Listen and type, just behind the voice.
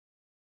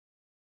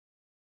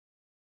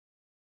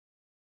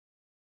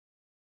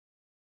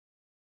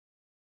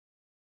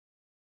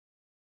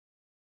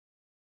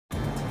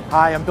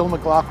Hi, I'm Bill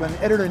McLaughlin,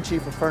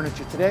 Editor-in-Chief of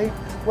Furniture Today.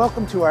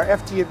 Welcome to our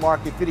FT at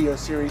Market video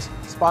series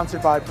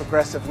sponsored by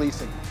Progressive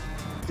Leasing.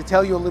 To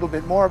tell you a little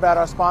bit more about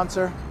our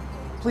sponsor,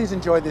 please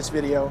enjoy this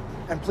video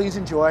and please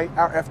enjoy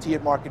our FT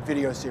at Market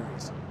video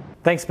series.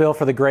 Thanks, Bill,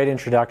 for the great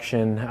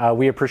introduction.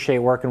 We appreciate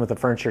working with the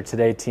Furniture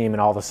Today team and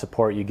all the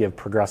support you give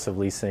Progressive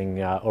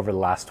Leasing over the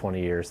last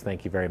 20 years.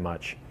 Thank you very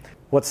much.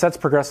 What sets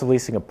Progressive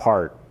Leasing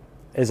apart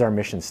is our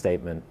mission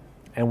statement.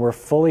 And we're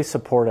fully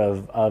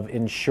supportive of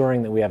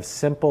ensuring that we have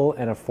simple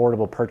and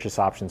affordable purchase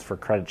options for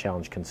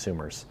credit-challenged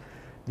consumers.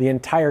 The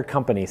entire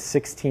company,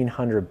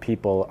 1,600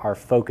 people, are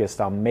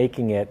focused on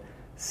making it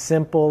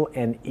simple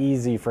and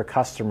easy for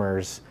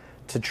customers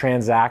to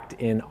transact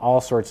in all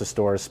sorts of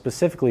stores,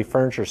 specifically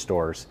furniture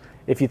stores.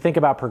 If you think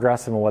about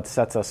Progressive and what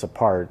sets us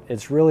apart,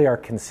 it's really our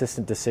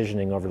consistent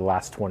decisioning over the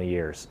last 20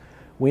 years.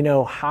 We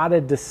know how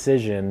to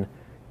decision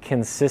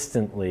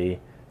consistently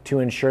to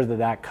ensure that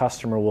that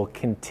customer will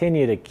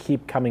continue to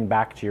keep coming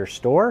back to your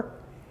store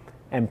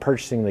and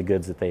purchasing the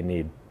goods that they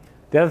need.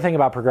 The other thing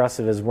about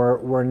Progressive is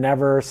we're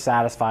never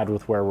satisfied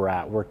with where we're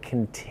at. We're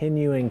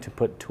continuing to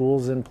put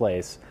tools in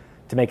place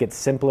to make it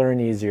simpler and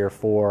easier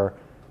for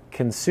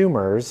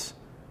consumers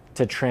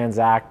to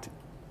transact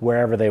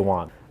wherever they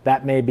want.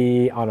 That may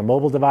be on a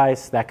mobile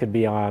device, that could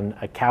be on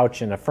a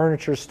couch in a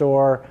furniture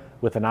store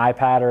with an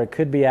iPad, or it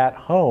could be at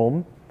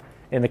home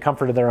in the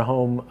comfort of their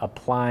home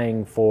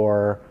applying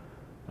for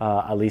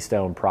a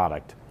lease-to-own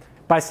product.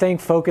 By staying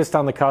focused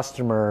on the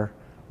customer,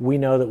 we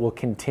know that we'll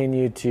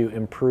continue to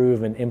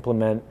improve and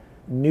implement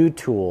new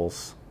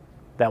tools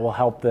that will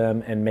help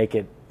them and make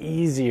it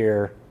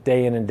easier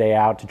day in and day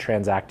out to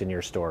transact in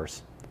your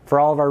stores. For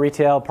all of our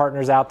retail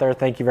partners out there,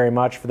 thank you very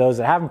much. For those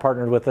that haven't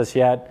partnered with us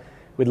yet,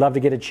 we'd love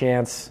to get a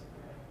chance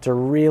to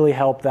really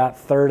help that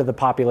third of the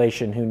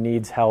population who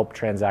needs help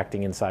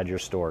transacting inside your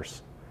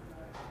stores.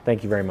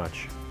 Thank you very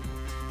much.